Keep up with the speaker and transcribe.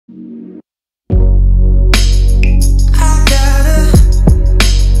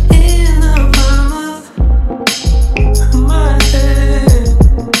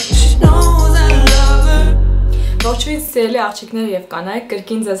Սիրելի աղջիկներ եւ կանայք,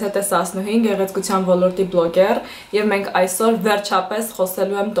 կրկին ձեզ հետ է Սասնուհին, գեղեցկության ոլորտի բլոգեր, եւ մենք այսօր վերջապես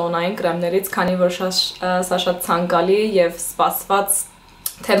խոսելու եմ տոնային կրեմներից, քանի որ սա շատ ցանկալի եւ սպասված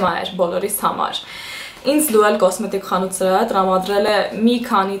թեմա էր բոլորիս համար։ Ինձ լուել կոսմետիկ խանութը տրամադրել է մի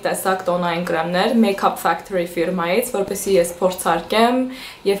քանի տեսակ տոնային կրեմներ Makeup Factory ֆիրմայից, որպեսզի ես փորձարկեմ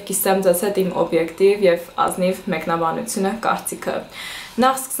եւ կիսեմ ձեզ հետ իմ օբյեկտիվ եւ ազնիվ մեկնաբանությունը, կարծիքը։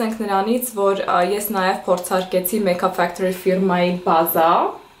 Նախ սկսենք նրանից, որ ես նաև փորձարկեցի Makeup Factory ֆիրմայի բազա,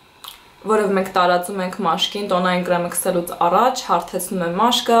 որով մենք տարածում ենք մաշկին տոնային կրեմը քսելուց առաջ, հարթեցնում եմ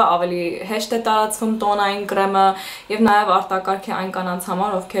մաշկը, ավելի հեշտ է տարածվում տոնային կրեմը եւ նաև արտակարգ է այն կանանց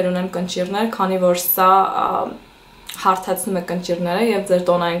համար, ովքեր ունեն կնճիռներ, քանի որ սա հարթեցնում է կնճիռները եւ ձեր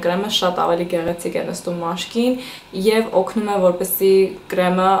տոնային կրեմը շատ ավելի գեղեցիկ է նստում մաշկին եւ օգնում է, որպեսզի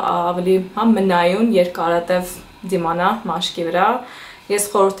կրեմը ավելի մնայուն, երկարատև դիմանա մաշկի վրա։ Ես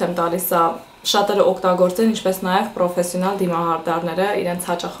խորհուրդ եմ տալիս շատերը օգտագործեն, ինչպես նաև պրոֆեսիոնալ դիմահարդարները իրենց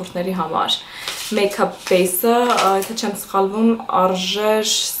հաճախորդների համար։ Make-up base-ը, եթե չեմ սխալվում,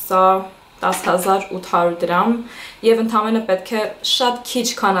 արժեր սա 10,800 դրամ եւ ընդհանրապես պետք է շատ քիչ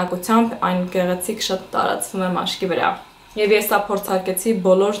քանակությամբ այն գեղեցիկ շատ տարածվում է մաշկի վրա։ Եվ ես սա փորձարկեցի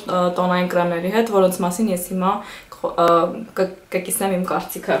բոլոր տոնային կրեմների հետ, որոնց մասին ես հիմա կկիսեմ իմ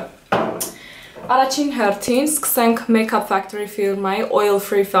կարծիքը։ Առաջին հերթին սկսենք Makeup Factory ֆիրմայի Oil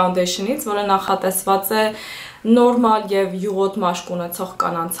Free Foundation-ից, որը նախատեսված է նորմալ եւ յուղոտ մաշկ ունեցող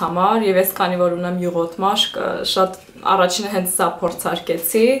կանանց համար, եւ ես քանի որ ունեմ յուղոտ մաշկ, շատ առաջինը հենց սա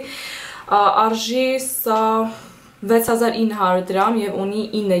փորձարկեցի։ Արժի սա 6900 դրամ եւ ունի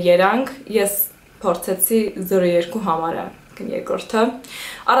 9 երանգ, ես փորձեցի 0.2 համարը։ Երկրորդը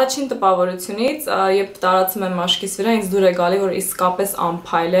առաջին տպավորությունից երբ տարածում եմ մաշկիս վրա ինձ դուր է գալի որ իսկապես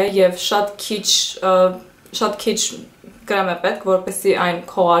անփայլ է եւ շատ քիչ կրեմ է պետք որպեսզի այն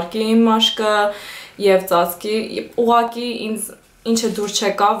քողարկի իմ մաշկը եւ ծածկի ուղղակի ինձ ինչը դուր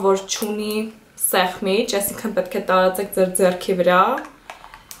չեկավ որ չունի սեղմիչ, այսինքն պետք է տարածեք ձեր ձեռքի վրա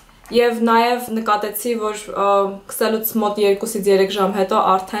եւ նաեւ նկատեցի որ քսելուց մոտ 2-ից 3 ժամ հետո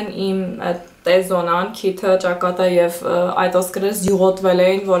արդեն իմ տեզոնան, քիթը, ճակատը եւ այդ ոսկրերս յուղոտվել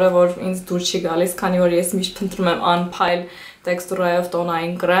էին, որը որ ինձ դուր չի գալիս, քանի որ ես միշտ փնտրում եմ անփայլ տեքստուրայով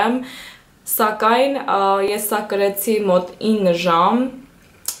տոնային կրեմ, սակայն ես սա կրեցի մոտ 9 ժամ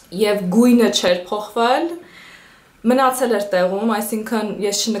եւ գույնը չէր փոխվել, մնացել էր տեղում, այսինքն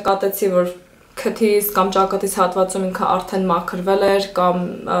ես չնկատեցի որ քթից կամ ճակատից հատվածում ինքը արդեն մաքրվել էր կամ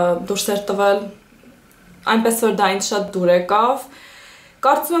դուրս էր տվել, այնպես որ դա ինձ շատ դուր եկավ,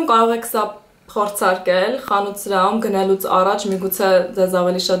 կարծում եմ կարող եք սա փորձարկել խանութսրահում գնելուց առաջ միգուցե ձեզ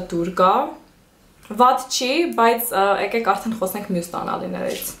ավելի շատ դուր գա, վատ չի, բայց եկեք արդեն խոսենք մյուս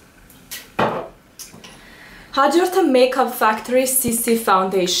տոնալիներից։ Հաջորդը Makeup Factory CC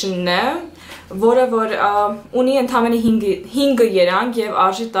Foundation-ն է, որը որ ունի ընդամենը 5 երանգ եւ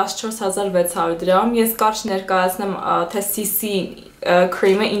արժի 14600 դրամ։ Ես կարճ ներկայացնեմ թե CC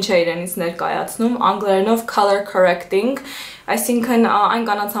cream-ը ինչ է իրենից ներկայացնում, անգլերենով color correcting, այսինքն այն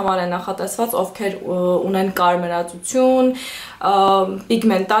կանանց համար է նախատեսված, ովքեր ունեն կարմրածություն,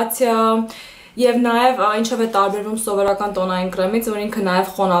 պիգմենտացիա եւ նաեւ ինչով է տարբերվում սովորական տոնային կրեմից, որ ինքը նաեւ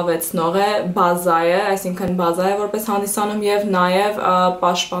խոնավեցնող է, բազա է, այսինքն բազա է որպես հանդիսանում եւ նաեւ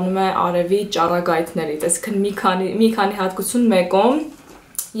պաշտպանում է արևի ճառագայթներից, այսինքն մի քանի հատկություն մեկում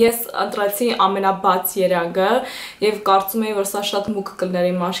Ես ընտրեցի ամենաբաց երանգը եւ կարծում եի որ սա շատ մուգ կլներ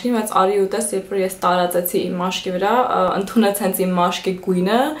իմ մաշկին, բայց արի ուտես երբ որ ես տարածեցի իմ մաշկի վրա, ընդունեց հենց իմ մաշկի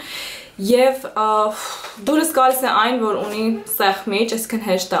գույնը եւ դուրս գալիս է այն որ ունի սեղմիչ, այսինքն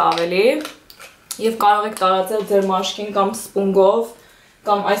հեշտ է ավելի եւ կարող եք տարածել ձեր մաշկին կամ սպունգով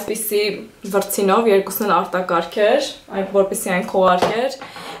կամ այսպիսի վրձինով, երկուսն էլ արտակարգ էր, որպեսզի այն քողարկեր,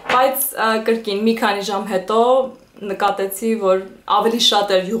 բայց կրկին մի քանի ժամ հետո նկատեցի, որ ավելի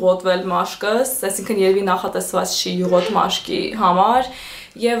շատ էր յուղոտվել մաշկս, այսինքն երևի նախատեսված չի յուղոտ մաշկի համար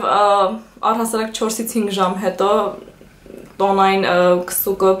եւ առհասարակ 4-ից 5 ժամ հետո տոնային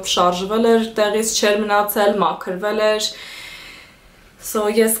քսուկը շարժվել էր, տեղից չէր մնացել, մաքրվել էր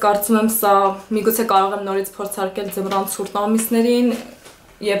ես կարծում եմ սա միգուցե կարող եմ նորից փորձարկել ձմռան ցուրտ ամիսներին,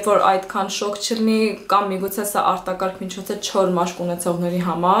 երբ որ այդքան շոկ չլինի կամ միգուցե սա արտակարգ միջոց է չոր մաշկ ունեցողների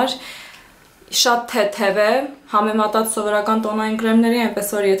համար Շատ թեթև է, համեմատած սովորական տոնային կրեմների, այնպես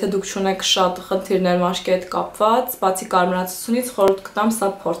որ եթե դուք չունեք շատ խնդիրներ մաշկի հետ կապված, բացի կարմրացությունից խորհուրդ կտամ սա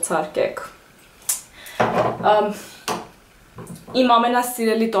փորձարկեք։ Իմ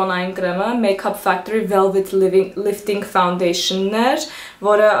ամենասիրելի տոնային կրեմը Makeup Factory Velvet Lifting Foundation-ն էր,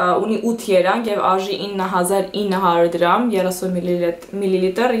 որը ունի 8 երանգ եւ արժի 9900 դրամ, 30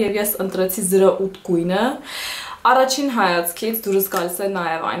 մլ եւ ես ընտրեցի 0.8 գույնը։ Առաջին հայացքից դուրս գալիս է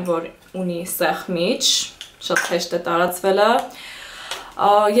նաեւ այն, որ ունի սեղմիչ, շատ հեշտ է տարածվելը։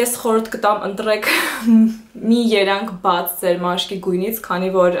 Ես խորհուրդ կտամ ընտրեք մի երանգ բաց ձեր մաշկի գույնից, քանի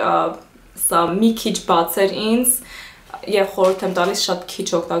որ սա մի քիչ բաց էր ինձ եւ խորհուրդ եմ տալիս շատ քիչ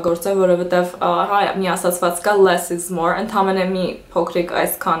օգտագործել, որովհետեւ մի ասացված կա less is more, ընդհանրապես մի փոքրիկ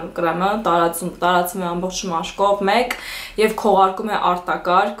այսքան կրեմը տարածում է ամբողջ մաշկով մեկ եւ քողարկում է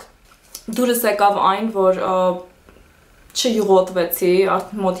արտակարգ։ Դուրս եկավ այն, որ չյուղոտվեցի,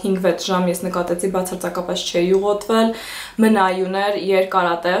 մոտ 5-6 ժամ ես նկատեցի բացարձակապես չի յուղոտվել, մնայուն էր,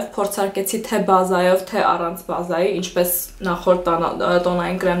 երկարատև, փորձարկեցի թե բազայով, թե առանց բազայի, ինչպես նախորդ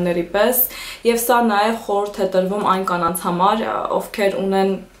տոնային կրեմների պես, եւ սա նաեւ խորհուրդ է տրվում այն կանանց համար, ովքեր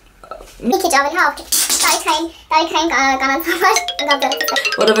ունեն մի քիչ ավելի տարիքային կանանց համար,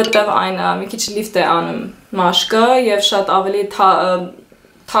 որովհետեւ այն մի քիչ լիֆտ է անում մաշկը եւ շատ ավելի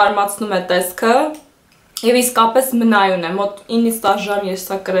թարմացնում է տեսքը։ Եվ իսկապես մնայուն է, մոտ 9-ից 10 ժամ ես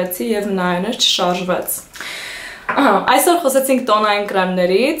սա կրեցի եւ մնայուն էր, չշարժվեց։ Այսօր խոսեցինք տոնային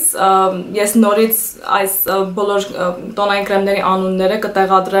կրեմներից, ես նորից այս բոլոր տոնային կրեմների անունները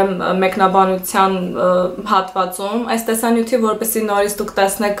կտեղադրեմ մեկնաբանության հատվածում, այս տեսանյութի, որպեսզի նորից դուք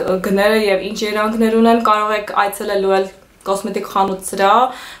տեսնեք գները եւ ինչ երանգներ ունեն, կարող եք այցելել կոսմետիկ խանութ սրա,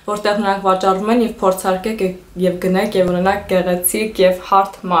 որտեղ նրանք վաճառվում են եւ փորձարկեք եւ գնեք եւ ունենաք գեղեցիկ եւ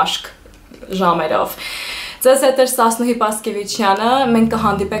հարթ մաշկ ժամերով։ Ձեզ հետ էր Սասնուհի Պասկևիչյանը, մենք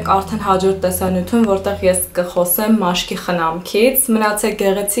կհանդիպենք արդեն հաջորդ տեսանյութում, որտեղ ես կխոսեմ մաշկի խնամքից, մնացեք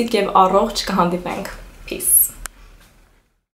գեղեցիկ եւ առողջ, կհանդիպենք։